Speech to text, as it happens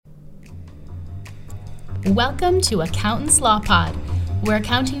Welcome to Accountants Law Pod, where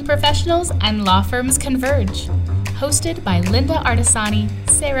accounting professionals and law firms converge. Hosted by Linda Artisani,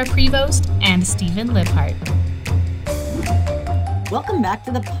 Sarah Prevost, and Stephen Libhart. Welcome back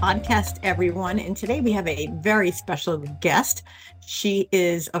to the podcast, everyone. And today we have a very special guest. She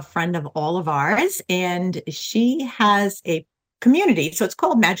is a friend of all of ours, and she has a community. So it's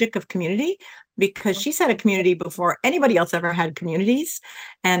called Magic of Community because she's had a community before anybody else ever had communities.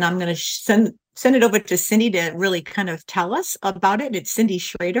 And I'm going to send it over to Cindy to really kind of tell us about it. It's Cindy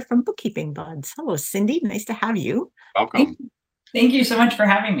Schroeder from Bookkeeping Buds. Hello, Cindy. Nice to have you. Welcome. Thank you so much for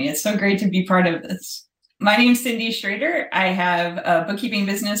having me. It's so great to be part of this. My name's Cindy Schroeder. I have a bookkeeping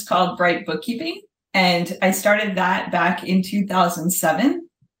business called Bright Bookkeeping, and I started that back in 2007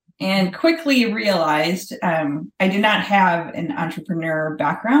 and quickly realized I did not have an entrepreneur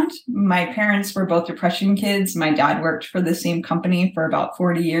background. My parents were both depression kids. My dad worked for the same company for about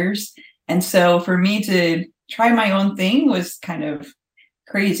 40 years. And so for me to try my own thing was kind of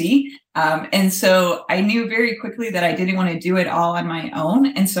crazy. And so I knew very quickly that I didn't want to do it all on my own.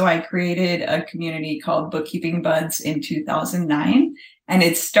 And so I created a community called Bookkeeping Buds in 2009. And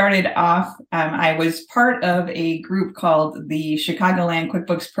it started off, I was part of a group called the Chicagoland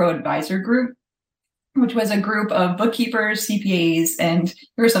QuickBooks Pro Advisor Group, which was a group of bookkeepers, CPAs, and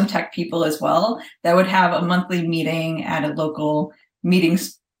there were some tech people as well that would have a monthly meeting at a local meeting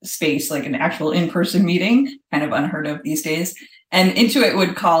space, like an actual in-person meeting, kind of unheard of these days. And Intuit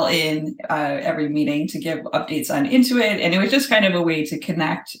would call in every meeting to give updates on Intuit. And it was just kind of a way to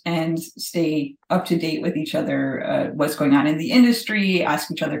connect and stay up to date with each other, what's going on in the industry,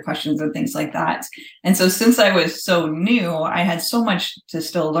 ask each other questions and things like that. And so since I was so new, I had so much to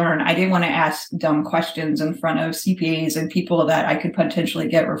still learn. I didn't want to ask dumb questions in front of CPAs and people that I could potentially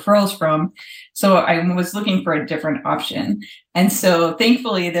get referrals from. So I was looking for a different option. And so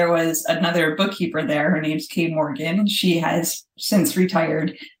thankfully there was another bookkeeper there. Her name's Kay Morgan. She has since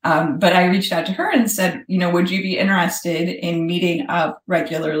retired. But I reached out to her and said, would you be interested in meeting up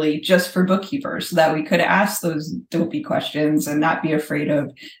regularly just for bookkeepers so that we could ask those dopey questions and not be afraid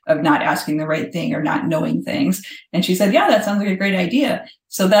of not asking the right thing or not knowing things? And she said, yeah, that sounds like a great idea.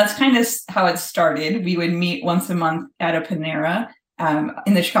 So that's kind of how it started. We would meet once a month at a Panera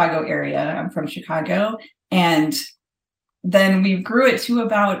in the Chicago area. I'm from Chicago. And then we grew it to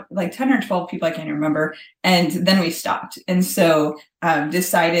about like 10 or 12 people, I can't remember. And then we stopped. And so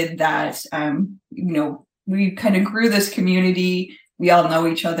decided that, we kind of grew this community. We all know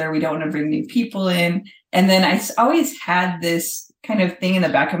each other. We don't want to bring new people in. And then I always had this kind of thing in the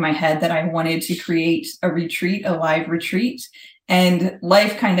back of my head that I wanted to create a retreat, a live retreat. And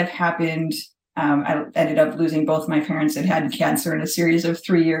life kind of happened. I ended up losing both my parents that had cancer in a series of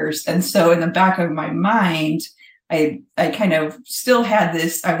 3 years. And so in the back of my mind, I kind of still had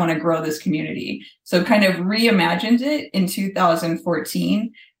this, I want to grow this community. So kind of reimagined it in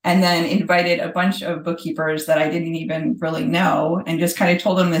 2014 and then invited a bunch of bookkeepers that I didn't even really know and just kind of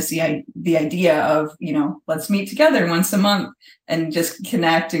told them the idea of, let's meet together once a month and just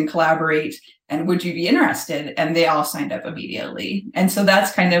connect and collaborate. And would you be interested? And they all signed up immediately. And so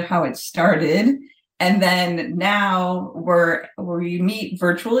that's kind of how it started. And then now we meet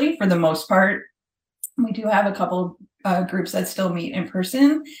virtually for the most part. We do have a couple groups that still meet in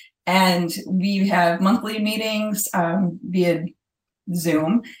person, and we have monthly meetings via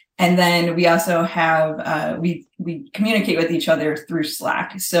Zoom. And then we also have, we communicate with each other through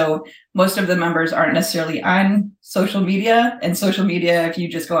Slack. So most of the members aren't necessarily on social media. And social media, if you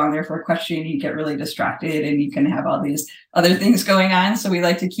just go on there for a question, you get really distracted and you can have all these other things going on. So we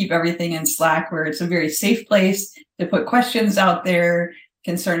like to keep everything in Slack where it's a very safe place to put questions out there,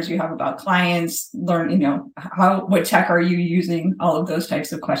 concerns you have about clients, learn, what tech are you using, all of those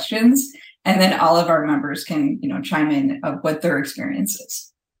types of questions. And then all of our members can, chime in of what their experience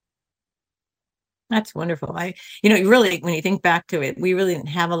is. That's wonderful. Really, when you think back to it, we really didn't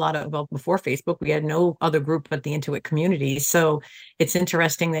have a lot of, before Facebook, we had no other group but the Intuit community. So it's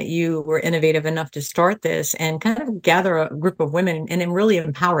interesting that you were innovative enough to start this and kind of gather a group of women and then really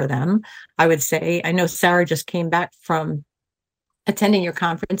empower them, I would say. I know Sarah just came back from attending your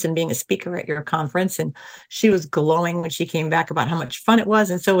conference and being a speaker at your conference. And she was glowing when she came back about how much fun it was.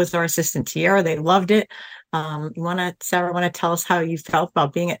 And so was our assistant Tiara. They loved it. Sarah, want to tell us how you felt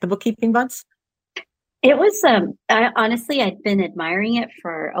about being at the Bookkeeping Buds? It was, honestly, I'd been admiring it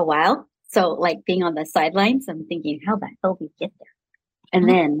for a while. So like being on the sidelines, I'm thinking, how the hell do we get there? And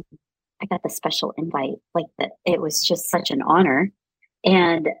then I got the special invite, it was just such an honor.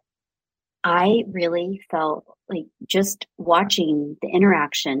 And I really felt like just watching the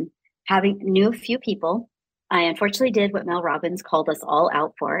interaction, knew a few people, I unfortunately did what Mel Robbins called us all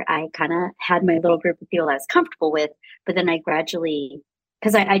out for. I kind of had my little group of people I was comfortable with, but then I gradually,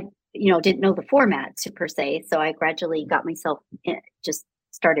 because I didn't know the format per se, so I gradually got myself just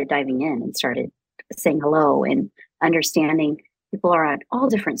started diving in and started saying hello and understanding people are on all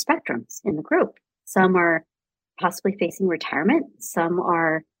different spectrums in the group. Some are possibly facing retirement, some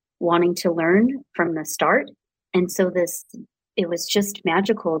are wanting to learn from the start, and so it was just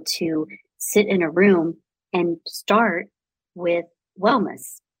magical to sit in a room and start with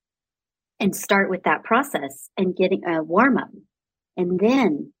wellness and start with that process and getting a warm up, and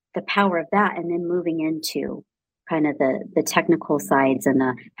then the power of that, and then moving into kind of the technical sides and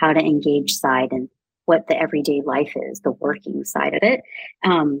the how to engage side and what the everyday life is, the working side of it.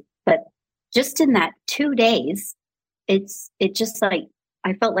 But just in that 2 days, it just like,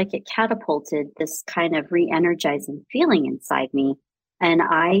 I felt like it catapulted this kind of re-energizing feeling inside me. And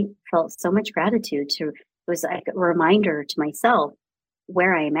I felt so much gratitude it was like a reminder to myself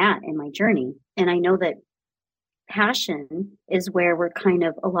where I am at in my journey. And I know that passion is where we're kind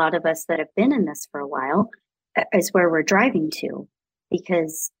of, a lot of us that have been in this for a while, is where we're driving to,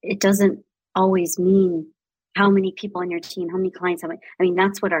 because it doesn't always mean how many people on your team, how many clients,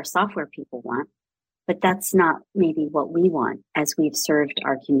 that's what our software people want, but that's not maybe what we want. As we've served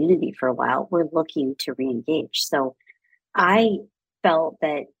our community for a while, we're looking to re-engage. So I felt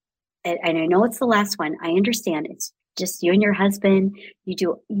that, and I know it's the last one, I understand it's just you and your husband,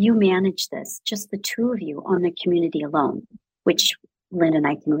 you manage this, just the two of you on the community alone, which Lynn and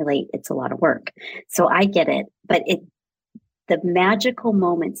I can relate. It's a lot of work. So I get it, but the magical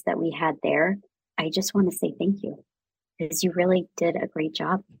moments that we had there, I just want to say thank you, because you really did a great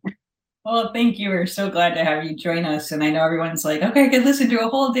job. Well, thank you. We're so glad to have you join us. And I know everyone's like, okay, I could listen to a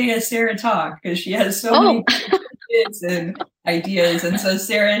whole day of Sarah talk, because she has so many tips and ideas. And so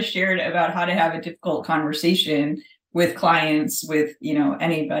Sarah shared about how to have a difficult conversation with clients, with,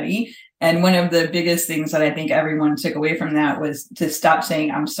 anybody. And one of the biggest things that I think everyone took away from that was to stop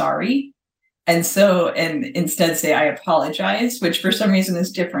saying, I'm sorry. And instead say, I apologize, which for some reason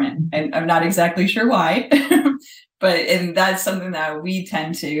is different. And I'm not exactly sure why, and that's something that we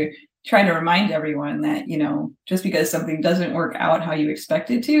tend to try to remind everyone that, just because something doesn't work out how you expect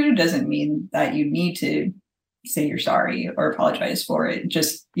it to, doesn't mean that you need to say you're sorry or apologize for it.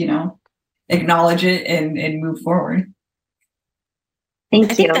 Just, acknowledge it and move forward.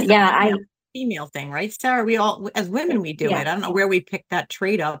 Thank you. Yeah, female thing, right, Sarah? We all, as women, we do it. I don't know where we picked that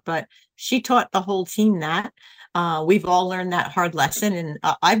trait up, but she taught the whole team that. We've all learned that hard lesson, and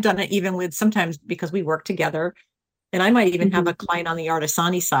I've done it even with, sometimes because we work together, and I might even have a client on the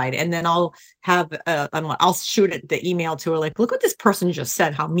Artisani side, and then I'll have I'll shoot the email to her like, look what this person just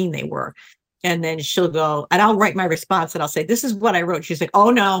said, how mean they were. And then she'll go, and I'll write my response, and I'll say, this is what I wrote. She's like, oh,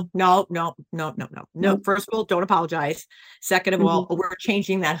 no. First of all, don't apologize. Second of all, we're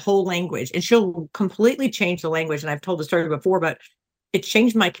changing that whole language. And she'll completely change the language. And I've told the story before, but it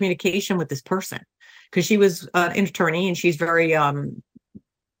changed my communication with this person, because she was an attorney, and she's very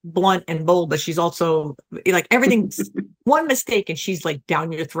blunt and bold, but she's also like, everything's one mistake and she's like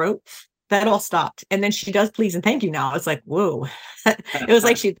down your throat. That all stopped. And then she does please and thank you now. It's like, whoa. It was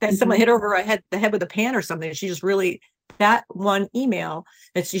like someone hit over the head with a pan or something. She just really, that one email,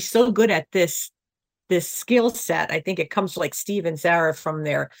 and she's so good at this skill set. I think it comes like Steve and Sarah from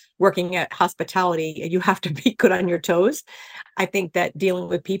their working at hospitality. You have to be good on your toes. I think that dealing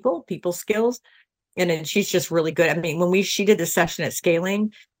with people skills. And then she's just really good. I mean, when she did the session at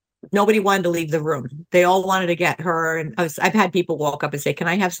Scaling, nobody wanted to leave the room. They all wanted to get her. And I've had people walk up and say, can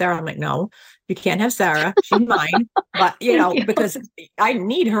I have Sarah? I'm like, no, you can't have Sarah. She's mine. But, because I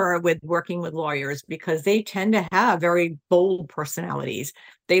need her with working with lawyers, because they tend to have very bold personalities.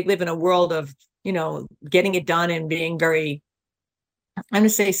 They live in a world of, getting it done and being very, I'm going to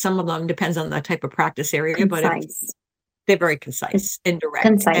say some of them, depends on the type of practice area, but they're very concise and direct.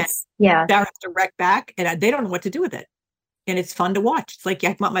 Concise. Yeah. Sarah's direct back, and they don't know what to do with it. And it's fun to watch. It's like,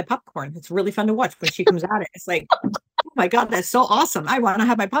 I want my popcorn. It's really fun to watch when she comes at it. It's like, oh my God, that's so awesome. I want to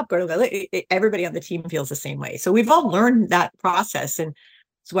have my popcorn. Everybody on the team feels the same way. So we've all learned that process. And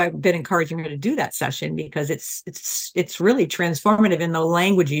that's why I've been encouraging her to do that session, because it's really transformative in the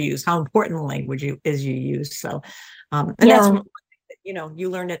language you use, how important the language you use. So, and that's, you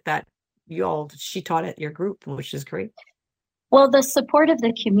learned it that she taught at your group, which is great. Well, the support of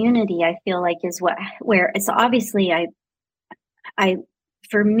the community, I feel like, is where it's obviously,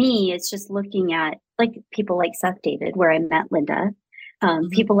 for me, it's just looking at like people like Seth David, where I met Linda,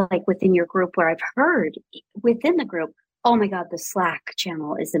 people like within your group, where I've heard within the group, oh my God, the Slack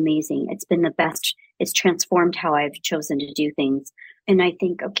channel is amazing. It's been the best. It's transformed how I've chosen to do things. And I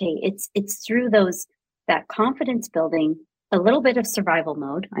think, okay, it's through that confidence building, a little bit of survival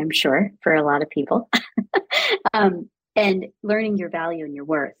mode, I'm sure, for a lot of people, and learning your value and your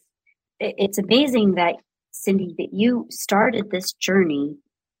worth. It's amazing that, Cindy, that you started this journey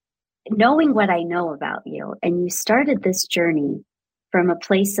knowing what I know about you, and you started this journey from a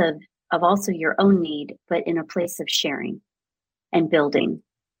place of also your own need, but in a place of sharing and building,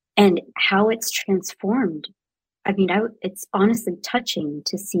 and how it's transformed. I mean, it's honestly touching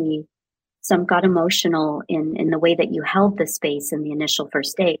to see. Some got emotional in the way that you held the space in the initial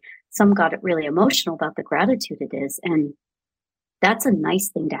first day. Some got really emotional about the gratitude it is. And that's a nice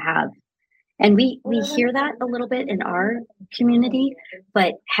thing to have. And we hear that a little bit in our community,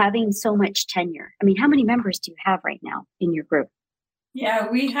 but having so much tenure. I mean, how many members do you have right now in your group? Yeah,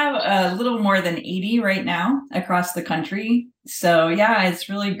 we have a little more than 80 right now across the country. So yeah, it's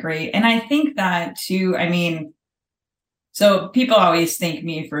really great. And I think that too, I mean, so people always thank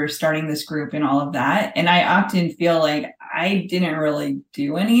me for starting this group and all of that. And I often feel like I didn't really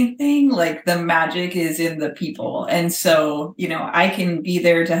do anything. Like the magic is in the people. And so, I can be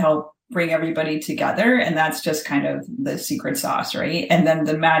there to help bring everybody together. And that's just kind of the secret sauce, right? And then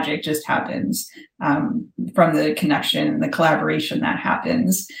the magic just happens from the connection and the collaboration that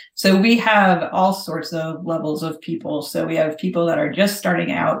happens. So we have all sorts of levels of people. So we have people that are just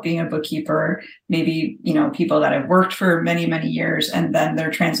starting out being a bookkeeper, maybe, people that have worked for many, many years, and then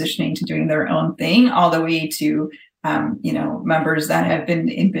they're transitioning to doing their own thing, all the way to members that have been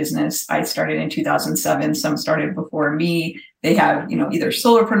in business. I started in 2007. Some started before me. They have, either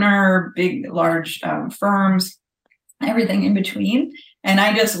solopreneur, big, large firms, everything in between. And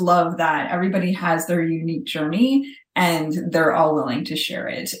I just love that everybody has their unique journey and they're all willing to share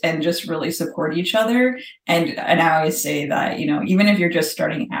it and just really support each other. And I always say that, even if you're just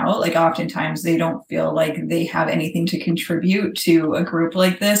starting out, like oftentimes they don't feel like they have anything to contribute to a group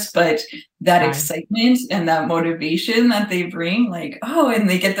like this, but that excitement and that motivation that they bring, like, and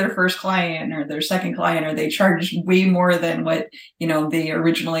they get their first client or their second client, or they charge way more than what, they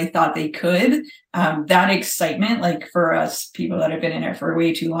originally thought they could. That excitement, like for us people that have been in it for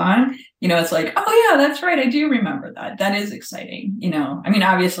way too long, it's like, oh yeah, that's right. I do remember that. That is exciting. I mean,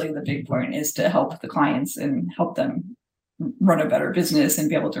 obviously the big point is to help the clients and help them run a better business and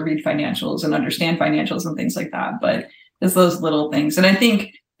be able to read financials and understand financials and things like that. But it's those little things. And I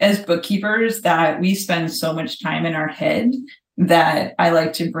think as bookkeepers that we spend so much time in our head that I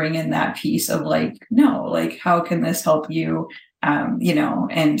like to bring in that piece of like, no, like, how can this help you?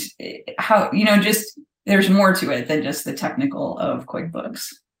 And how, just there's more to it than just the technical of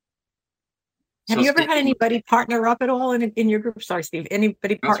QuickBooks. Have you ever had anybody partner up at all in your group? Sorry, Steve.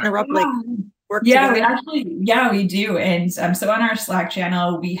 Anybody partner up, like work together? We do. And so on our Slack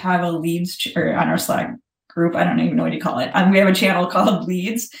channel, we have a leads, or on our Slack group, I don't even know what you call it. We have a channel called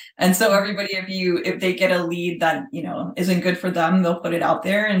Leads. And so everybody, if they get a lead that, isn't good for them, they'll put it out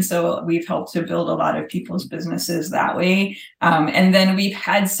there. And so we've helped to build a lot of people's businesses that way. And then we've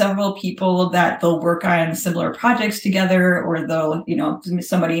had several people that they'll work on similar projects together, or they'll,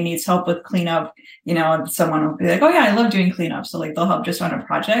 somebody needs help with cleanup, someone will be like, oh yeah, I love doing cleanup. So like they'll help just on a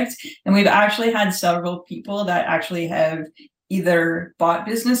project. And we've actually had several people that actually have either bought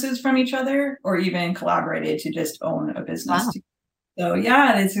businesses from each other or even collaborated to just own a business. Wow. So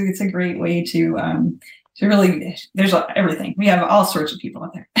yeah, it's a great way to really, there's everything. We have all sorts of people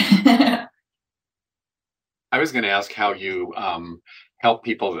out there. I was going to ask how you help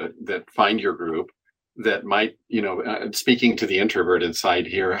people that find your group that might, speaking to the introverted side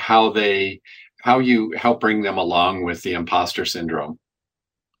here, how you help bring them along with the imposter syndrome.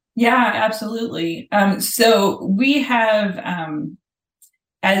 Yeah, absolutely. So we have,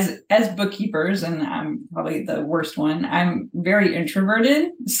 as bookkeepers, and I'm probably the worst one, I'm very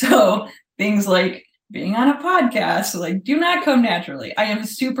introverted. So things like being on a podcast, like, do not come naturally. I am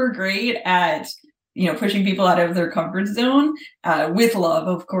super great at, pushing people out of their comfort zone, with love,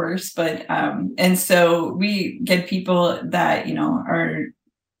 of course. But, and so we get people that,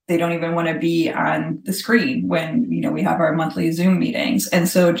 they don't even want to be on the screen when, we have our monthly Zoom meetings. And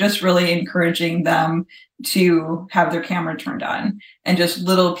so just really encouraging them to have their camera turned on, and just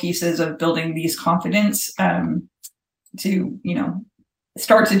little pieces of building these confidence, to,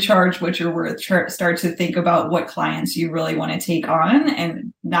 start to charge what you're worth, start to think about what clients you really want to take on,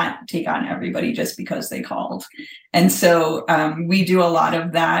 and not take on everybody just because they called. And so we do a lot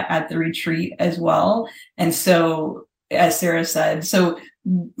of that at the retreat as well. And so, as Sarah said, so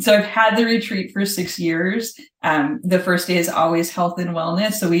I've had the retreat for 6 years. The first day is always health and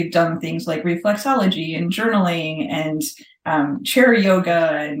wellness. So we've done things like reflexology and journaling and chair yoga,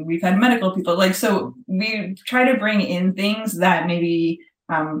 and we've had medical people. So we try to bring in things that maybe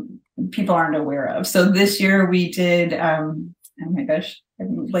people aren't aware of. So this year we did, oh my gosh,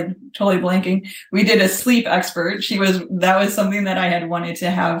 I'm like totally blanking. We did a sleep expert. That was something that I had wanted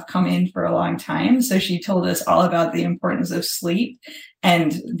to have come in for a long time. So she told us all about the importance of sleep.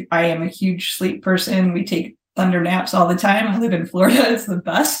 And I am a huge sleep person. We take thunder naps all the time. I live in Florida. It's the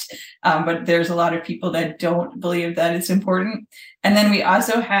best. But there's a lot of people that don't believe that it's important. And then we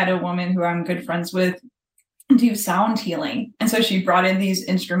also had a woman who I'm good friends with do sound healing. And so she brought in these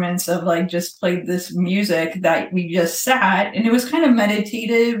instruments of like just played this music that we just sat, and it was kind of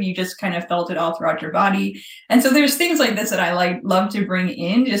meditative. You just kind of felt it all throughout your body. And so there's things like this that I love to bring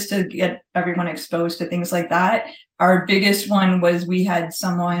in just to get everyone exposed to things like that. Our biggest one was we had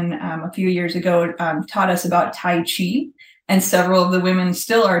someone a few years ago taught us about Tai Chi, and several of the women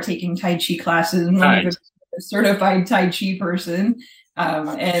still are taking Tai Chi classes. And one of them is a certified Tai Chi person.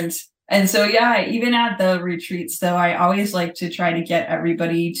 And so, yeah, even at the retreats, though, I always like to try to get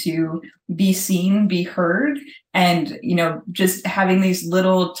everybody to be seen, be heard. And, just having these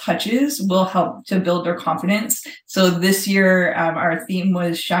little touches will help to build their confidence. So this year, our theme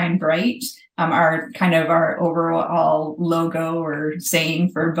was Shine Bright. Our overall logo or saying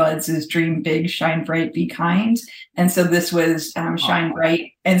for Buds is Dream Big, Shine Bright, Be Kind. And so this was Shine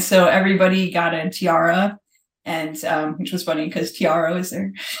Bright. And so everybody got a tiara, and which was funny because Tiara was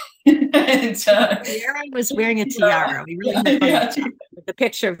there. And Tiara was wearing a tiara. We really had fun with the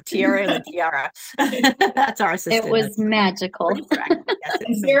picture of Tiara and the tiara. That's our assistant. It was magical. Yes,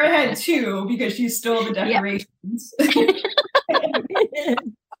 and Sarah had two because she stole the decorations.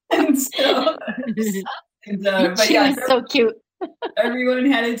 She was so cute. Everyone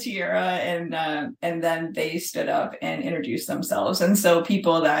had a tiara, and then they stood up and introduced themselves. And so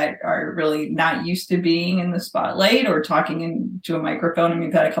people that are really not used to being in the spotlight or talking into a microphone, and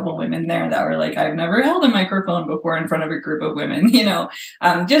we've had a couple of women there that were like, I've never held a microphone before in front of a group of women,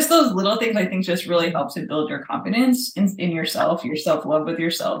 just those little things I think just really helps to build your confidence in yourself, your self-love with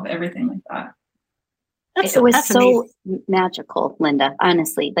yourself, everything like that. It was so magical, Linda,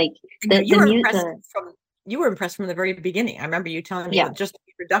 honestly. Like you were impressed from the very beginning. I remember you telling me just the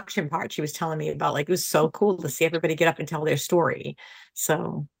introduction part. She was telling me about it was so cool to see everybody get up and tell their story.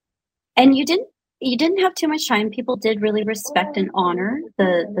 So, and you didn't have too much time. People did really respect and honor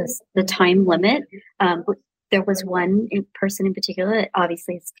the time limit. There was one person in particular that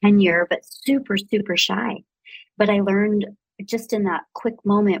obviously is tenure, but super, super shy. But I learned just in that quick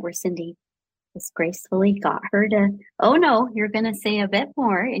moment where Cindy just gracefully got her to, oh no, you're going to say a bit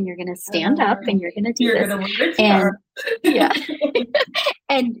more, and you're going to stand up, and you're going to do this. And yeah,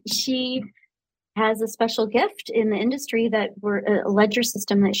 and she has a special gift in the industry that a ledger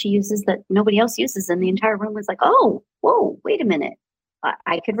system that she uses that nobody else uses. And the entire room was like, oh, whoa, wait a minute.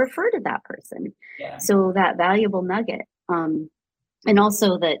 I could refer to that person. Yeah. So that valuable nugget. And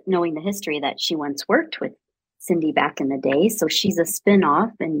also that knowing the history that she once worked with Cindy back in the day. So she's a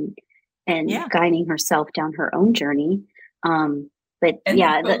spin-off and guiding herself down her own journey. The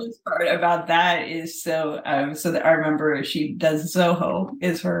coolest part about that is so that I remember she does Zoho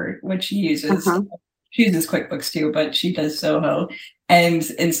is what she uses. She uses QuickBooks too, but she does Zoho, and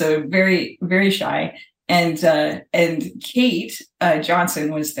so very, very shy. And Kate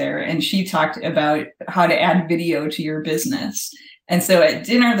Johnson was there, and she talked about how to add video to your business. And so at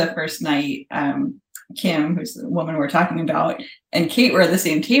dinner the first night, Kim, who's the woman we're talking about, and Kate were at the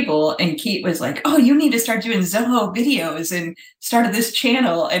same table, and Kate was like, oh, you need to start doing Zoho videos and started this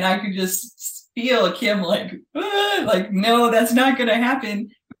channel. And I could just feel Kim like, no, that's not going to happen.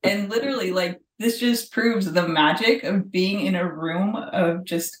 And literally, this just proves the magic of being in a room of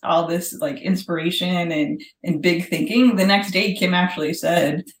just all this inspiration and big thinking. The next day, Kim actually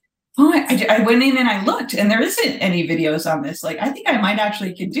said, oh, I went in and I looked, and there isn't any videos on this. I think I might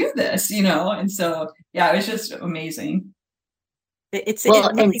actually could do this, And so, yeah, it was just amazing.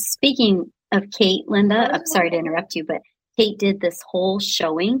 And speaking of Kate, Linda, I'm sorry to interrupt you, but Kate did this whole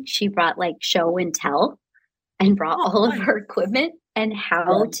showing. She brought show and tell and brought all of her equipment and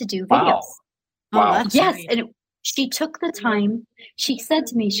how to do videos. Wow. Yes. Nice. And she took the time. She said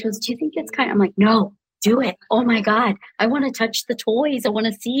to me, she goes, do you think it's I'm like, no. Do it. Oh my God. I want to touch the toys. I want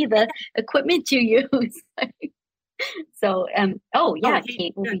to see the equipment you use. So,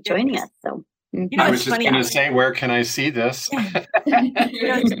 Kate will be joining us. So, I was just going to say, where can I see this?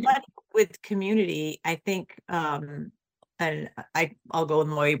 It's funny with community. I think, and I'll go in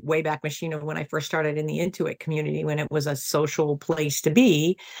my way back machine of when I first started in the Intuit community, when it was a social place to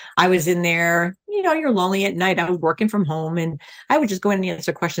be. I was in there, you're lonely at night. I was working from home, and I would just go in and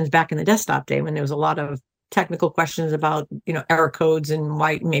answer questions back in the desktop day when there was a lot of technical questions about, error codes and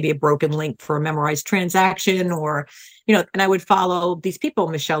why maybe a broken link for a memorized transaction, or, and I would follow these people.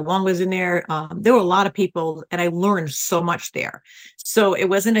 Michelle Long was in there. There were a lot of people, and I learned so much there. So it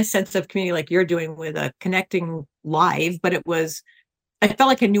wasn't a sense of community like you're doing with a connecting live, but I felt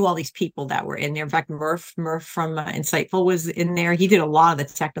like I knew all these people that were in there. In fact, Murph from Insightful was in there. He did a lot of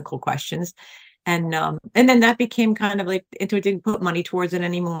the technical questions. And then that became kind of like, Intuit didn't put money towards it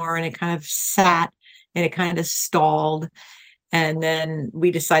anymore, and it kind of sat and it kind of stalled. And then we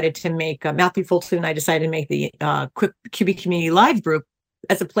decided to make, Matthew Fulton and I decided to make the Quick QB Community Live group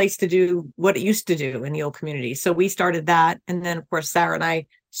as a place to do what it used to do in the old community. So we started that. And then, of course, Sarah and I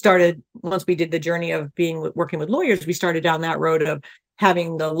started, once we did the journey of working with lawyers, we started down that road of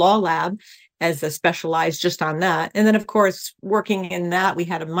having the law lab as a specialized just on that. And then, of course, working in that, we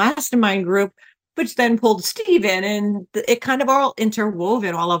had a mastermind group, which then pulled Steve in, and it kind of all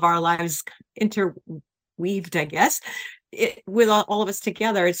interwoven, all of our lives interweaved, I guess, with all of us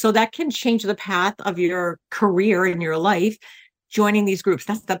together. So that can change the path of your career in your life, joining these groups.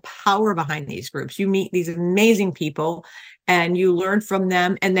 That's the power behind these groups. You meet these amazing people and you learn from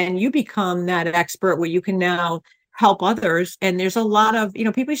them, and then you become that expert where you can now help others. And there's a lot of,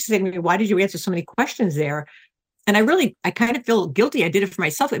 people used to say to me, why did you answer so many questions there? And I kind of feel guilty. I did it for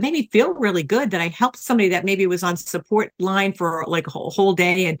myself. It made me feel really good that I helped somebody that maybe was on support line for like a whole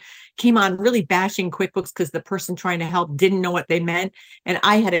day and came on really bashing QuickBooks because the person trying to help didn't know what they meant. And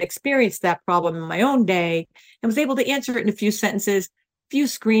I had experienced that problem in my own day and was able to answer it in a few sentences, few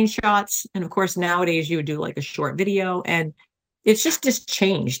screenshots. And of course, nowadays you would do like a short video, and it's just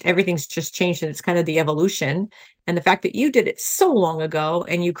changed. Everything's just changed, and it's kind of the evolution. And the fact that you did it so long ago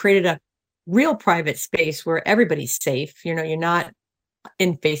and you created a real private space where everybody's safe. You're not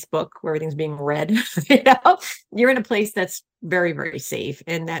in Facebook where everything's being read. You're in a place that's very, very safe,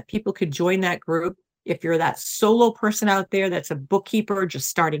 and that people could join that group. If you're that solo person out there that's a bookkeeper just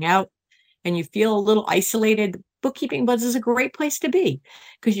starting out and you feel a little isolated, Bookkeeping Buds is a great place to be,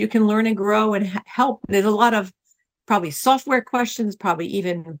 because you can learn and grow and help. There's a lot of probably software questions, probably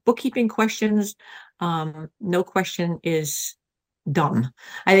even bookkeeping questions. No question is dumb.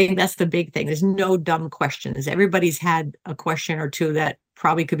 I think that's the big thing. There's no dumb questions. Everybody's had a question or two that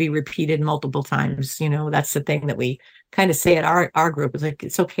probably could be repeated multiple times. That's the thing that we kind of say at our group, is like,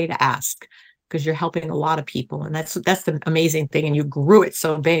 it's okay to ask, because you're helping a lot of people. And that's the amazing thing. And you grew it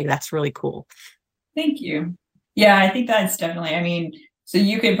so big. That's really cool. Thank you. Yeah, I think that's definitely, so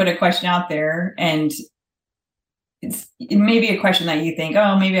you can put a question out there, and it may be a question that you think,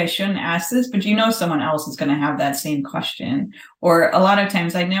 oh, maybe I shouldn't ask this, but someone else is going to have that same question. Or a lot of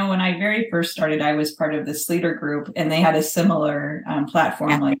times, I know when I very first started, I was part of the Schroeder group, and they had a similar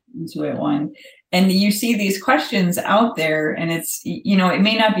platform like Intuit one. And you see these questions out there, and it's, it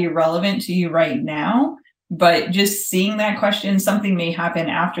may not be relevant to you right now, but just seeing that question, something may happen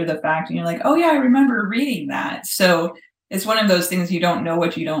after the fact, and you're like, oh yeah, I remember reading that. So it's one of those things, you don't know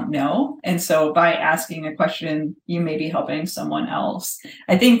what you don't know. And so by asking a question, you may be helping someone else.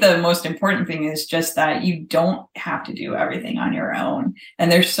 I think the most important thing is just that you don't have to do everything on your own. And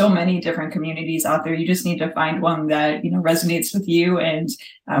there's so many different communities out there. You just need to find one that, resonates with you and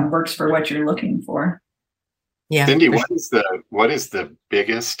works for what you're looking for. Yeah. Cindy, what is the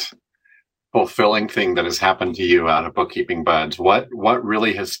biggest fulfilling thing that has happened to you out of Bookkeeping Buds? What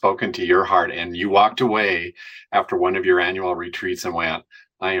really has spoken to your heart, and you walked away after one of your annual retreats and went,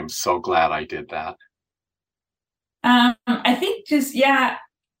 I am so glad I did that? I think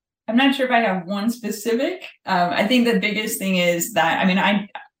I'm not sure if I have one specific. I think the biggest thing is that,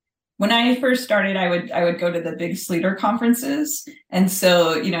 when I first started, I would go to the big Schroeder conferences. And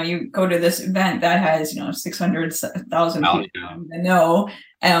so, you go to this event that has, 600,000 people in know.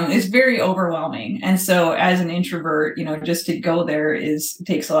 It's very overwhelming. And so as an introvert, just to go there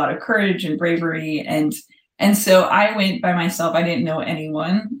takes a lot of courage and bravery. And so I went by myself. I didn't know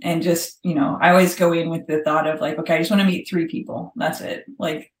anyone. And just, I always go in with the thought of like, okay, I just want to meet 3 people. That's it.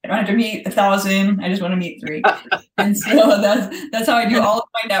 Like, I don't have to meet 1,000. I just want to meet 3. And so that's how I do all of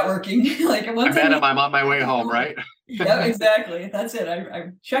my networking. Like, once I met him, I'm on my way home, right? Yeah, exactly. That's it. I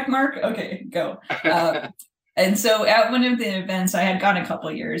check mark. Okay, go. And so at one of the events, I had gone a couple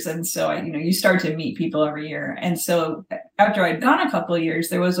of years. And so, you start to meet people every year. And so after I'd gone a couple of years,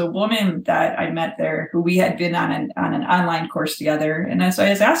 there was a woman that I met there who we had been on an online course together. And so I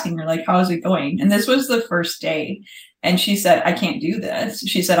was asking her, like, how is it going? And this was the first day. And she said, I can't do this.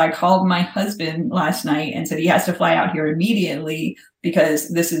 She said, I called my husband last night and said he has to fly out here immediately because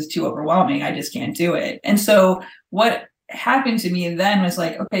this is too overwhelming. I just can't do it. And so what happened to me then was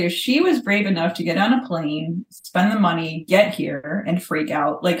like, okay, if she was brave enough to get on a plane, spend the money, get here and freak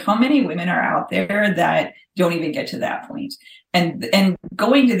out, like how many women are out there that don't even get to that point? And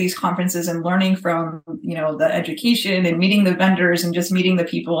going to these conferences and learning from, you know, the education and meeting the vendors and just meeting the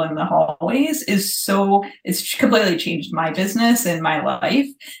people in the hallways it's completely changed my business and my life.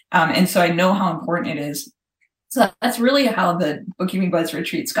 And so I know how important it is. So that's really how the Bookkeeping Buds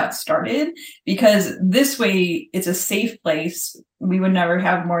retreats got started, because this way it's a safe place. We would never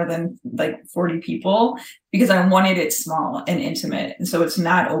have more than like 40 people because I wanted it small and intimate. And so it's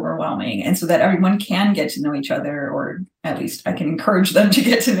not overwhelming. And so that everyone can get to know each other, or at least I can encourage them to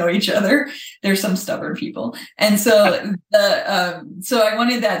get to know each other. There's some stubborn people. And so so I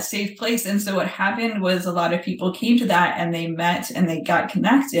wanted that safe place. And so what happened was a lot of people came to that and they met and they got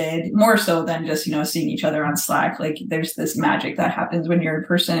connected, more so than just, you know, seeing each other on Slack. Like there's this magic that happens when you're in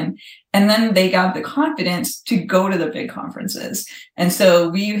person. And then they got the confidence to go to the big conferences. And so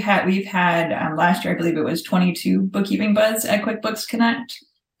we've had last year, I believe it was 22 bookkeeping buds at QuickBooks Connect.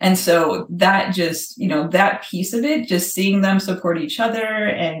 And so that just, you know, that piece of it, just seeing them support each other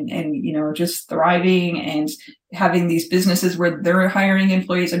and, you know, just thriving and having these businesses where they're hiring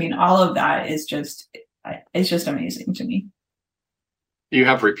employees. I mean, all of that is just, it's just amazing to me. You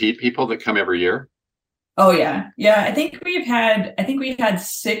have repeat people that come every year? Oh yeah. Yeah. I think we had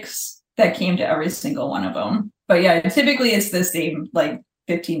 6 that came to every single one of them. But yeah, typically it's the same, like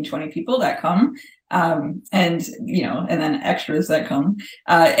 15, 20 people that come. And, you know, and then extras that come.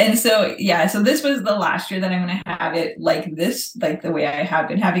 And so, yeah, so this was the last year that I'm going to have it like this, like the way I have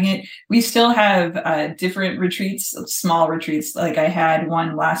been having it. We still have different retreats, small retreats. Like I had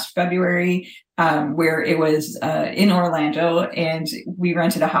one last February where it was in Orlando, and we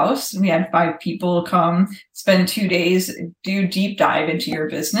rented a house and we had 5 people come spend 2 days, do deep dive into your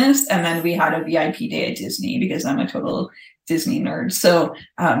business. And then we had a VIP day at Disney because I'm a total Disney nerd. So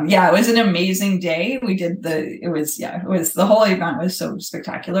yeah, it was an amazing day. The whole event was so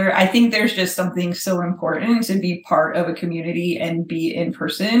spectacular. I think there's just something so important to be part of a community and be in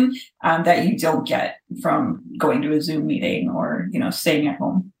person that you don't get from going to a Zoom meeting or, you know, staying at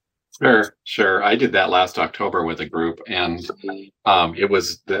home. Sure. I did that last October with a group, and it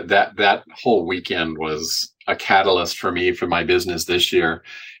was that whole weekend was a catalyst for me for my business this year.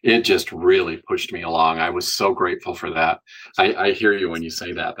 It just really pushed me along. I was so grateful for that. I hear you when you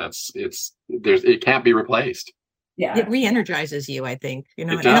say that. It can't be replaced. Yeah, it re-energizes you, I think. You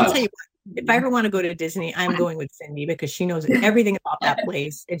know, It and I'll does. tell you what, if I ever want to go to Disney, I'm going with Cindy because she knows everything about that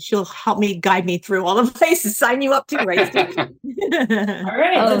place, and she'll help me guide me through all the places. Sign you up too, right, Cindy? all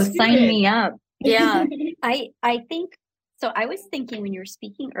right. Oh, Let's do sign it. me up. Yeah. I think so. I was thinking when you were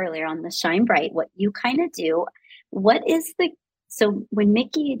speaking earlier on the Shine Bright, what you kind of do, so when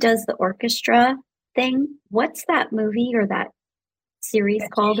Mickey does the orchestra thing, what's that movie or that series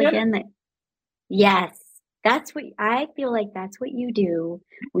called again? Yes, that's what I feel like that's what you do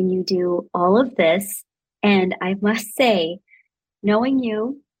when you do all of this. And I must say, knowing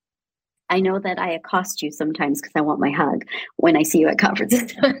you, I know that I accost you sometimes because I want my hug when I see you at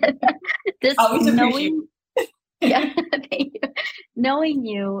conferences. This Always knowing, yeah, thank you. Knowing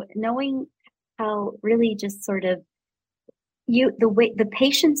you, knowing how really just sort of the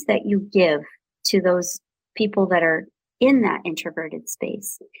patience that you give to those people that are in that introverted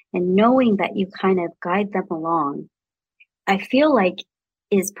space, and knowing that you kind of guide them along, I feel like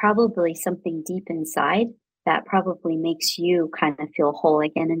is probably something deep inside that probably makes you kind of feel whole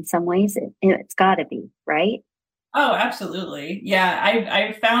again in some ways. It's got to be, right? Oh, absolutely. Yeah,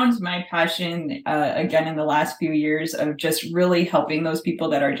 I've found my passion again in the last few years of just really helping those people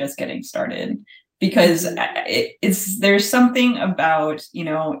that are just getting started, because there's something about, you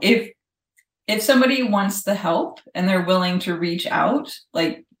know, if somebody wants the help and they're willing to reach out,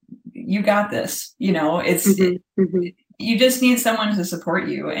 like, you got this, you know, you just need someone to support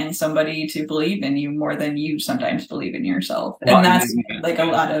you and somebody to believe in you more than you sometimes believe in yourself. And that's like a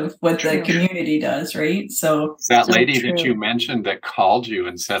lot of what the community does, right? So that lady that you mentioned that called you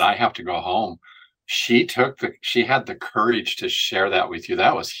and said, I have to go home, she had the courage to share that with you.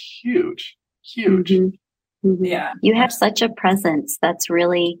 That was huge. Yeah, you have such a presence that's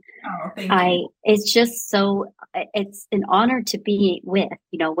really it's just so, it's an honor to be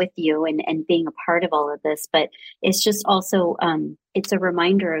with you and being a part of all of this, but it's just also it's a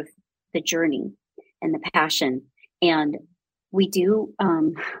reminder of the journey and the passion. And we do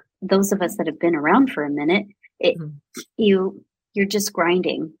those of us that have been around for a minute, you're just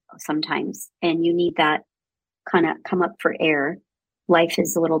grinding sometimes, and you need that kind of come up for air. Life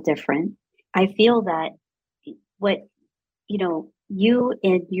is a little different. I feel that you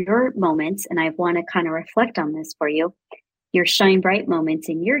in your moments, and I want to kind of reflect on this for you, your shine bright moments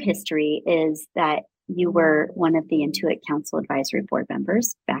in your history is that you were one of the Intuit Council Advisory Board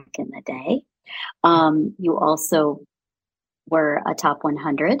members back in the day. You also were a top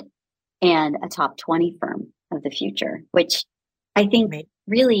 100 and a top 20 firm of the future, which I think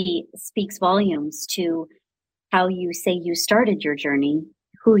really speaks volumes to how you say you started your journey,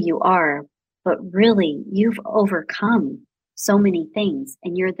 who you are, but really you've overcome so many things.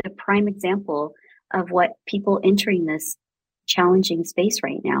 And you're the prime example of what people entering this challenging space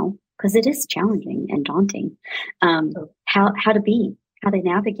right now, because it is challenging and daunting, how to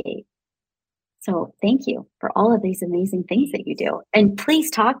navigate. So thank you for all of these amazing things that you do. And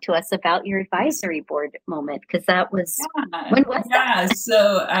please talk to us about your advisory board moment, because that was, when was that?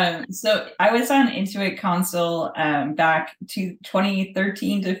 So I was on Intuit Council back to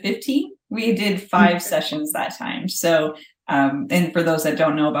 2013 to 15. We did 5 sessions that time. So, and for those that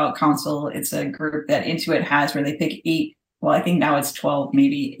don't know about Council, it's a group that Intuit has where they pick 8, well, I think now it's 12,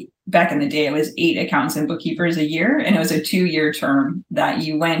 maybe. Back in the day, it was 8 accountants and bookkeepers a year, and it was a 2-year term that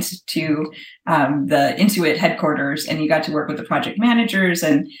you went to the Intuit headquarters, and you got to work with the project managers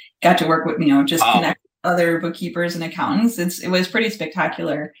and got to work with, just connect with other bookkeepers and accountants. It was pretty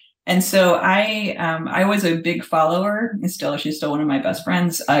spectacular. And so I was a big follower, and she's still one of my best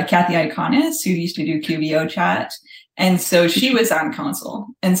friends, Kathy Iconis, who used to do QBO chat. And so she was on Council.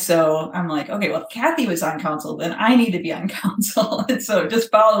 And so I'm like, okay, well, if Kathy was on Council, then I need to be on Council. And so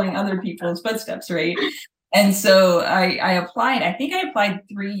just following other people's footsteps, right? And so I applied. I think I applied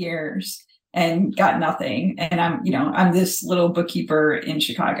 3 years and got nothing. And I'm this little bookkeeper in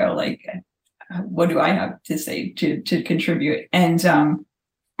Chicago. Like, what do I have to say to contribute? And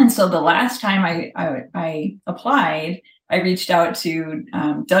so the last time I applied, I reached out to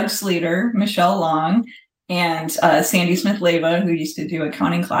Doug Slater, Michelle Long, and Sandy Smith-Leva, who used to do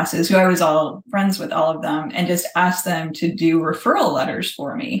accounting classes, who I was all friends with all of them, and just asked them to do referral letters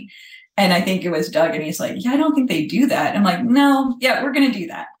for me. And I think it was Doug, and he's like, yeah, I don't think they do that. I'm like, no, yeah, we're going to do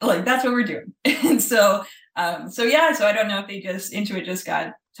that. Like, that's what we're doing. And so I don't know if Intuit just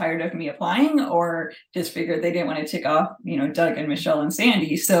got tired of me applying, or just figured they didn't want to tick off, Doug and Michelle and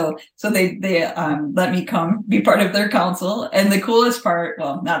Sandy. So they let me come be part of their council. And the coolest part,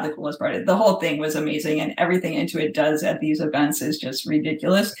 well, not the coolest part, the whole thing was amazing. And everything Intuit does at these events is just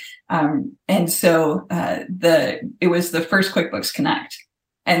ridiculous. And so it was the first QuickBooks Connect.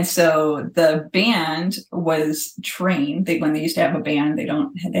 And so the band was Train. When they used to have a band,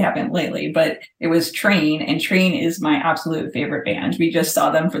 they haven't lately, but it was Train, and Train is my absolute favorite band. We just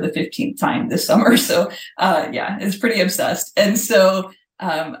saw them for the 15th time this summer. So it's pretty obsessed. And so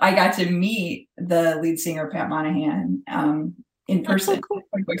I got to meet the lead singer, Pat Monahan, in person. So cool.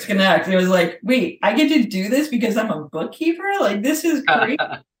 QuickBooks Connect. It was like, wait, I get to do this because I'm a bookkeeper? Like, this is great.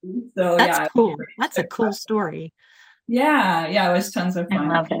 So that's cool. That's a cool story. Yeah, it was tons of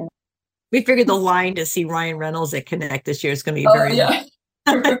fun. I love it. We figured the line to see Ryan Reynolds at Connect this year is going to be very long.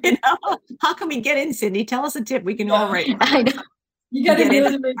 How can we get in, Cindy? Tell us a tip. We can all write. I know. You got to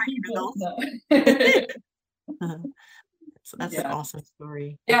get in the people. So that's an awesome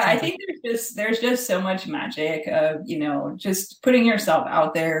story. Yeah, I think there's just so much magic of, just putting yourself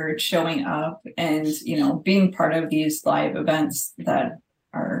out there, showing up, and, being part of these live events that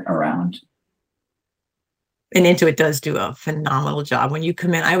are around. And Intuit does do a phenomenal job. When you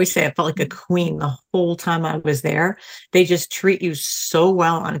come in, I always say I felt like a queen the whole time I was there. They just treat you so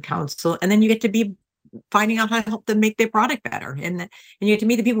well on Council. And then you get to be finding out how to help them make their product better. And you get to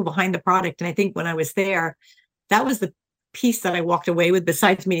meet the people behind the product. And I think when I was there, that was the piece that I walked away with,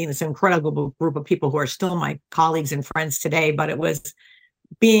 besides meeting this incredible group of people who are still my colleagues and friends today. But it was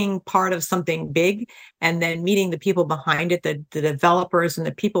being part of something big, and then meeting the people behind it, the developers and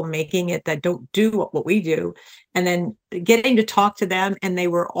the people making it that don't do what we do, and then getting to talk to them. And they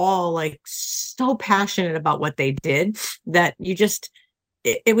were all like so passionate about what they did that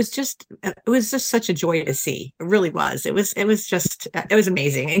it was just such a joy to see. It really was. It was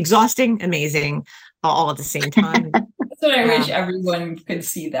amazing, exhausting, amazing, all at the same time. That's what I wish everyone could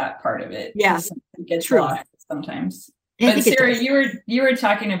see, that part of it. Yeah, it gets true. Lost sometimes. But Sarah, you were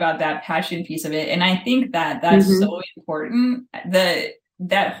talking about that passion piece of it, and I think that's so important.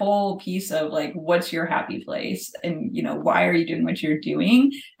 That whole piece of like, what's your happy place, and why are you doing what you're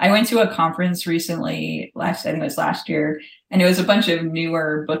doing? I went to a conference recently, I think it was last year, and it was a bunch of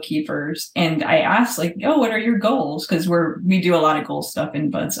newer bookkeepers, and I asked like, what are your goals? Because we do a lot of goal stuff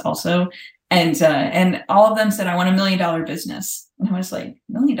in Buds also. And all of them said, I want $1 million business. And I was like, $1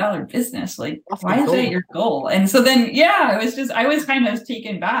 million business? Like, why is that your goal? And so then, I was kind of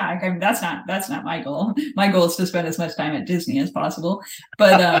taken back. I mean, that's not my goal. My goal is to spend as much time at Disney as possible,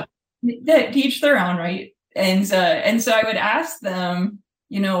 but to each their own, right? And so I would ask them,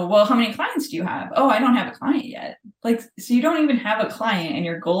 well, how many clients do you have? Oh, I don't have a client yet. Like, so you don't even have a client and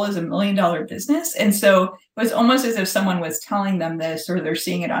your goal is $1 million business. And so it was almost as if someone was telling them this, or they're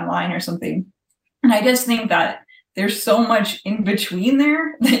seeing it online or something. And I just think that there's so much in between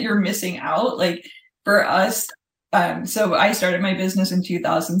there that you're missing out. Like for us, so I started my business in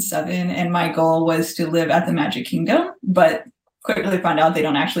 2007 and my goal was to live at the Magic Kingdom, but quickly found out they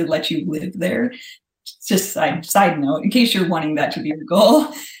don't actually let you live there. Just side note, in case you're wanting that to be your goal.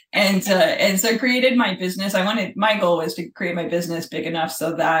 And so I created my business. My goal was to create my business big enough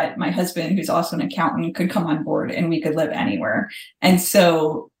so that my husband, who's also an accountant, could come on board and we could live anywhere. And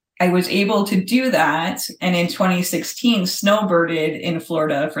so I was able to do that. And in 2016, snowbirded in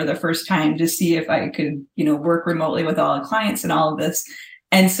Florida for the first time to see if I could, work remotely with all the clients and all of this.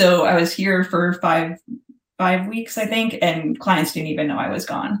 And so I was here for five weeks, I think, and clients didn't even know I was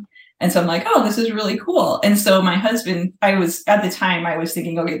gone. And so I'm like, oh, this is really cool. And so my husband, I was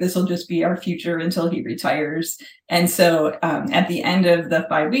thinking, okay, this will just be our future until he retires. And so at the end of the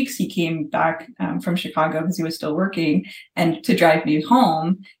 5 weeks, he came back from Chicago because he was still working and to drive me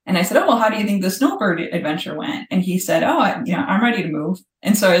home. And I said, oh, well, how do you think the snowbird adventure went? And he said, oh, I'm ready to move.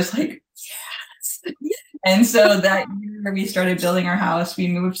 And so I was like, yes. And so that year we started building our house. We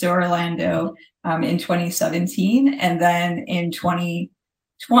moved to Orlando in 2017. And then in 2020,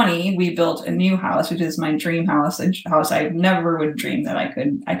 we built a new house, which is my dream house, a house I never would dream that I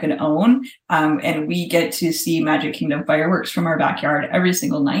could own. And we get to see Magic Kingdom fireworks from our backyard every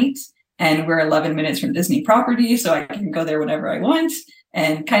single night. And we're 11 minutes from Disney property, so I can go there whenever I want.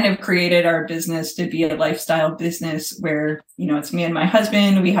 And kind of created our business to be a lifestyle business where, it's me and my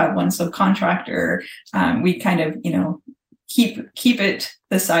husband. We have one subcontractor. We kind of, keep it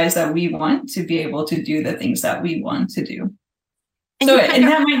the size that we want to be able to do the things that we want to do. So, and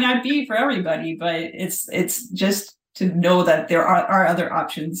that might not be for everybody, but it's just to know that there are other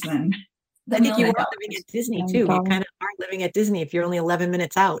options than. I think you are living at Disney too. You kind of are living at Disney if you're only 11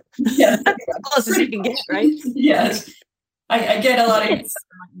 minutes out. Yeah, that's as close as you can get, right? Yes, I get a lot of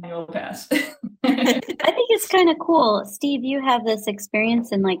annual pass. I think it's kind of cool, Steve. You have this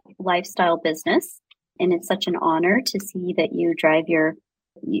experience in like lifestyle business, and it's such an honor to see that you drive your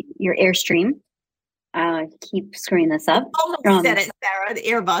Airstream. Keep screwing this up. Almost said it, Sarah. The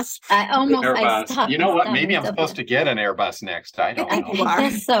Airbus. Airbus. I stopped. You know what? Maybe I'm supposed to get an Airbus next. I don't know. I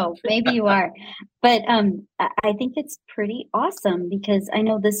guess so. Maybe you are. But I think it's pretty awesome because I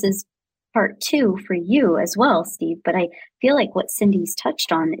know this is part 2 for you as well, Steve. But I feel like what Cindy's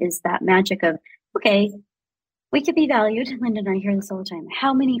touched on is that magic of, okay, we could be valued. Linda and I hear this all the time.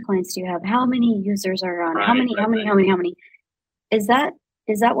 How many clients do you have? How many users are on? Right, how many? Is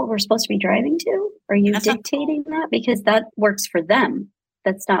that what we're supposed to be driving to? Are you dictating that? Because that works for them.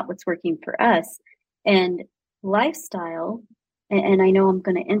 That's not what's working for us. And lifestyle, and I know I'm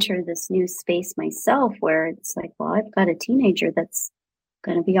going to enter this new space myself where it's like, well, I've got a teenager that's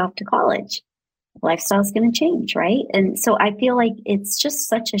going to be off to college. Lifestyle is going to change, right? And so I feel like it's just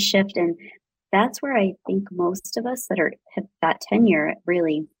such a shift. And that's where I think most of us that have that tenure,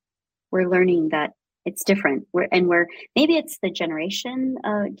 really, we're learning that it's different. We're maybe it's the generation,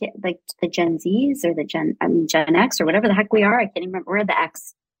 like the Gen Zs or Gen X or whatever the heck we are. I can't even remember. We're the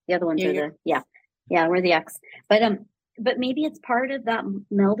X. The other ones are we're the X. But maybe it's part of that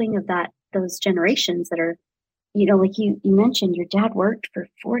melding of those generations that are, like you mentioned, your dad worked for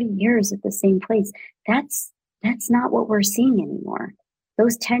 40 years at the same place. That's not what we're seeing anymore.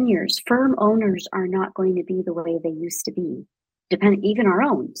 Those tenures, firm owners are not going to be the way they used to be, even our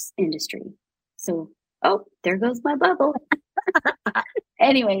own industry. So, there goes my bubble.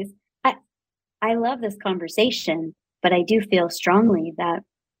 Anyways, I love this conversation, but I do feel strongly that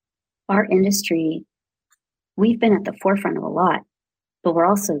our industry, we've been at the forefront of a lot, but we're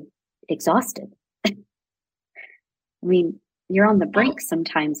also exhausted. I mean, you're on the brink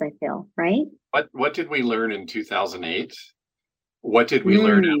sometimes, I feel, right? What did we learn in 2008? What did we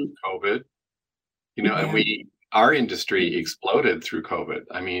learn out of COVID? And our industry exploded through COVID.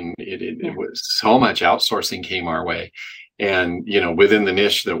 I mean, it was so much outsourcing came our way. And, within the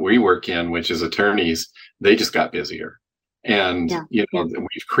niche that we work in, which is attorneys, they just got busier. And,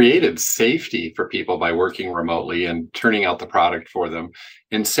 we've created safety for people by working remotely and turning out the product for them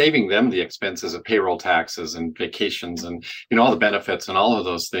and saving them the expenses of payroll taxes and vacations and, all the benefits and all of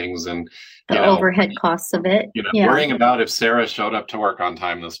those things. And the overhead costs of it. Worrying about if Sarah showed up to work on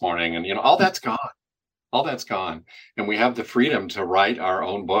time this morning and, all that's gone. All that's gone. And we have the freedom to write our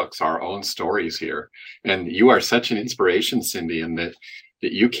own books, our own stories here. And you are such an inspiration, Cindy, in that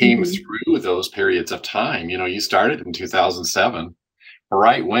you came through those periods of time. You started in 2007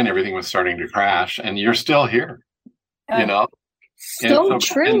 right when everything was starting to crash, and you're still here, you know? So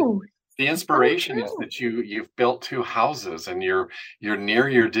true. The inspiration is that you've built 2 houses, and you're near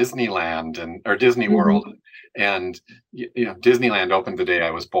your Disneyland or Disney World, and you know, Disneyland opened the day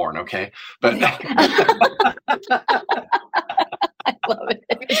I was born. Okay, but I love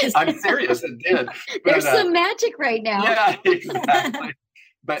it. I'm serious, it did. But, there's some magic right now. Yeah, exactly.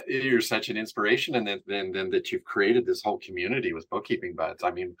 But you're such an inspiration, and then that you've created this whole community with Bookkeeping Buds. I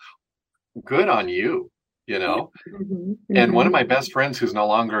mean, good on you. You know, and one of my best friends, who's no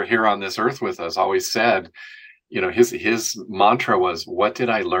longer here on this earth with us, always said, you know, his mantra was, "What did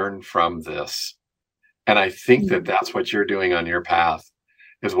I learn from this?" And I think that that's what you're doing on your path,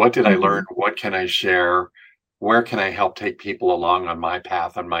 is what did I learn? What can I share? Where can I help take people along on my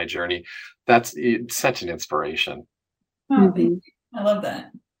path, on my journey? It's such an inspiration. Oh, I love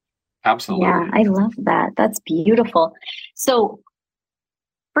that. Absolutely. Yeah, I love that. That's beautiful. So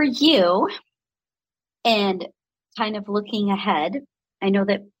for you, and kind of looking ahead, I know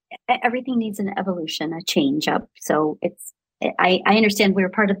that everything needs an evolution, a change up. So I understand we were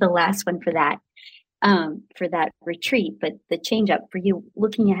part of the last one for that retreat, but the change up for you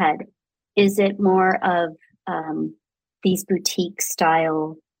looking ahead, is it more of these boutique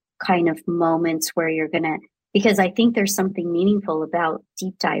style kind of moments where you're because I think there's something meaningful about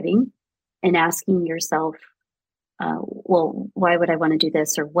deep diving and asking yourself, well, why would I want to do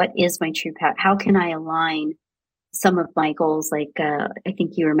this? Or what is my true path? How can I align some of my goals? Like, I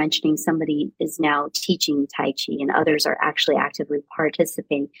think you were mentioning somebody is now teaching Tai Chi and others are actually actively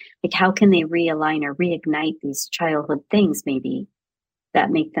participating. Like, how can they realign or reignite these childhood things maybe that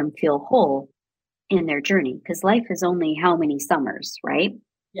make them feel whole in their journey? Because life is only how many summers, right?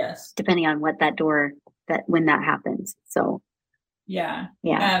 Yes. Depending on what when that happens. So, yeah.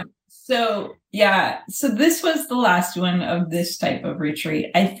 So this was the last one of this type of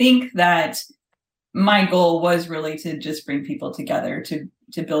retreat. I think that my goal was really to just bring people together to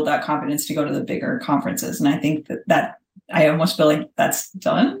build that confidence to go to the bigger conferences. And I think that I almost feel like that's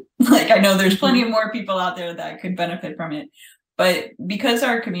done. Like, I know there's plenty of more people out there that could benefit from it, but because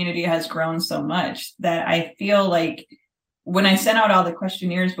our community has grown so much, that I feel like when I sent out all the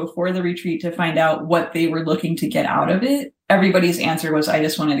questionnaires before the retreat to find out what they were looking to get out of it, everybody's answer was, I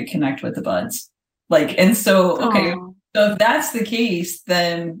just wanted to connect with the buds. Like, and so, okay, so if that's the case,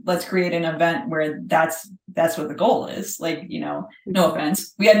 then let's create an event where that's what the goal is. Like, you know, no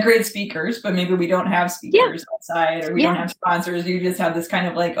offense, we had great speakers, but maybe we don't have speakers outside, or we don't have sponsors. You just have this kind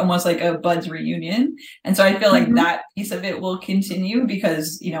of like, almost like a buds reunion. And so I feel like that piece of it will continue,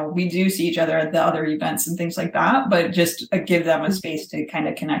 because, you know, we do see each other at the other events and things like that, but just give them a space to kind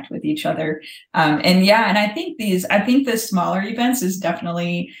of connect with each other. And I think the smaller events is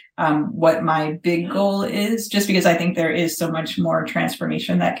definitely what my big goal is, just because I think there is so much more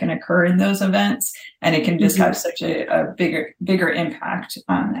transformation that can occur in those events, and it can just have such a bigger impact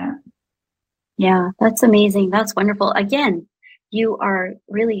on that. Yeah, that's amazing. That's wonderful. Again, you are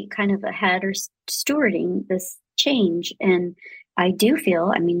really kind of ahead or stewarding this change. And I do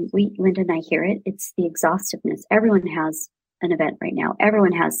feel, I mean, Linda and I hear it, it's the exhaustiveness. Everyone has an event right now.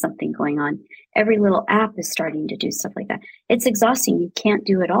 Everyone has something going on. Every little app is starting to do stuff like that. It's exhausting. You can't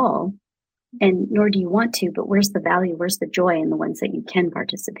do it all, and nor do you want to, but where's the value? Where's the joy in the ones that you can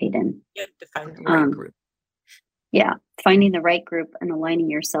participate in? You have to find the right group. Yeah, finding the right group and aligning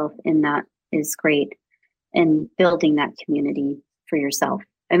yourself in that is great, and building that community for yourself.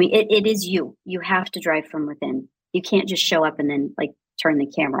 I mean, it is you. You have to drive from within. You can't just show up and then like turn the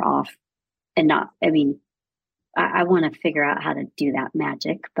camera off and not, I mean, I want to figure out how to do that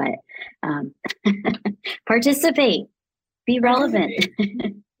magic, but participate, be relevant,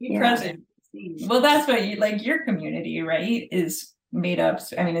 be present. Well, that's what your community, right, is made up.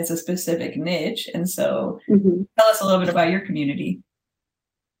 I mean, it's a specific niche. And so tell us a little bit about your community.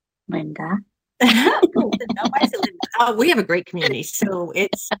 Linda. We have a great community. So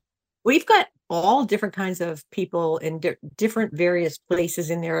we've got all different kinds of people in different various places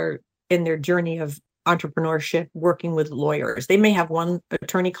in their journey of entrepreneurship, working with lawyers. They may have one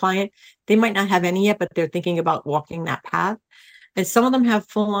attorney client. They might not have any yet, but they're thinking about walking that path. And some of them have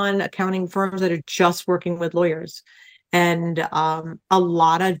full-on accounting firms that are just working with lawyers. And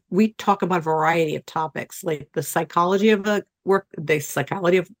we talk about a variety of topics, like the psychology of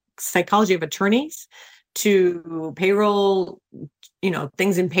psychology of attorneys, to payroll,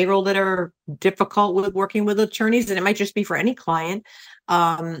 things in payroll that are difficult with working with attorneys. And it might just be for any client.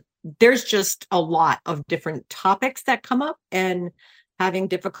 There's just a lot of different topics that come up, and having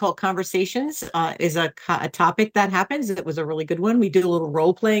difficult conversations is a topic that happens. It was a really good one. We do a little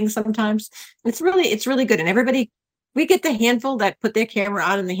role playing sometimes. It's really good. And everybody we get the handful that put their camera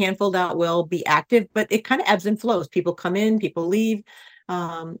on and the handful that will be active, but it kind of ebbs and flows. People come in, people leave.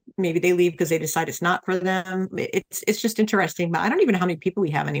 Maybe they leave because they decide it's not for them. It's just interesting, but I don't even know how many people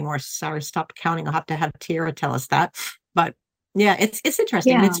we have anymore. Sorry, stopped counting. I'll have to have Tara tell us that. But yeah, it's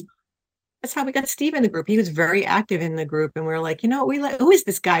interesting. Yeah. That's how we got Steve in the group. He was very active in the group, and we are like, who is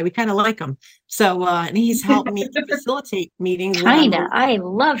this guy? We kind of like him. So, and he's helped me facilitate meetings. Kinda. I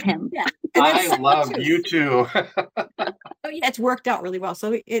love him. Yeah. I love you too. Oh yeah, it's worked out really well.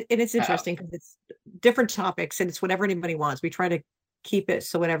 So it's interesting because it's different topics and it's whatever anybody wants. We try to keep it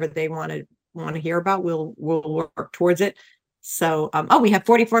so whatever they want to hear about, we'll work towards it. So, we have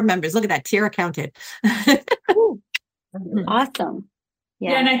 44 members. Look at that. Tara counted. Awesome.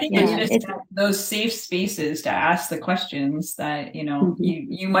 Yeah, and I think it's just those safe spaces to ask the questions that,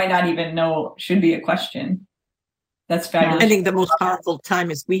 you might not even know should be a question. That's fabulous. I think the most powerful time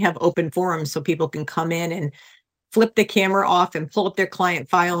is we have open forums so people can come in and flip the camera off and pull up their client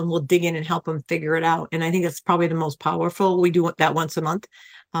file and we'll dig in and help them figure it out. And I think that's probably the most powerful. We do that once a month.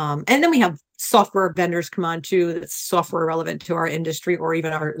 And then we have software vendors come on too. That's software relevant to our industry or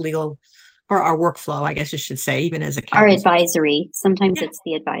even our legal or our workflow, I guess you should say, even as our advisory. Sometimes it's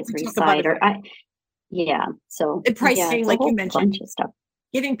the advisory side So the pricing, like you mentioned, bunch of stuff.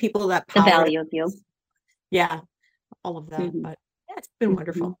 Giving people that power, the value of you. Yeah. All of that. But yeah, it's been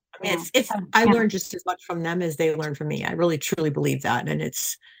wonderful. I mean, I learned just as much from them as they learned from me. I really truly believe that. And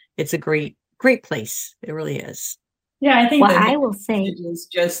it's a great place. It really is. Yeah, I think I will say is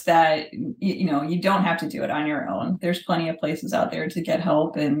just that, you don't have to do it on your own. There's plenty of places out there to get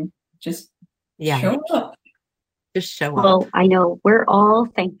help and just show up. Just show up. Well, I know we're all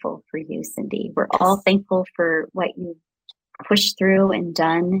thankful for you, Cindy. We're all thankful for what you've pushed through and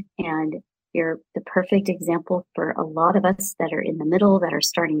done. And you're the perfect example for a lot of us that are in the middle, that are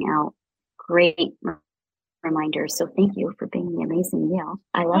starting out. Great reminder. So thank you for being the amazing Yale.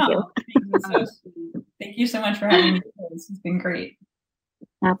 I love you. Thank you so much for having me. This has been great.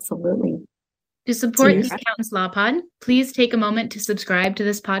 Absolutely. To support the Accountants Law Pod, please take a moment to subscribe to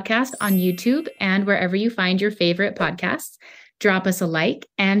this podcast on YouTube and wherever you find your favorite podcasts. Drop us a like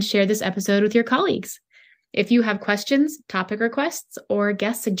and share this episode with your colleagues. If you have questions, topic requests, or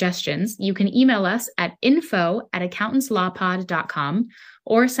guest suggestions, you can email us at info@accountantslawpod.com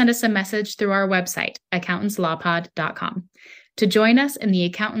or send us a message through our website, accountantslawpod.com. To join us in the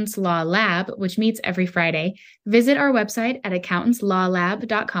Accountants Law Lab, which meets every Friday, visit our website at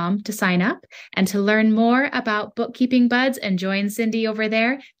accountantslawlab.com to sign up. And to learn more about bookkeeping buds and join Cindy over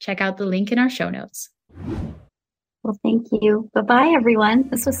there, check out the link in our show notes. Well, thank you. Bye-bye, everyone.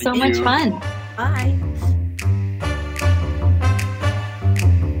 This was so much fun. Bye.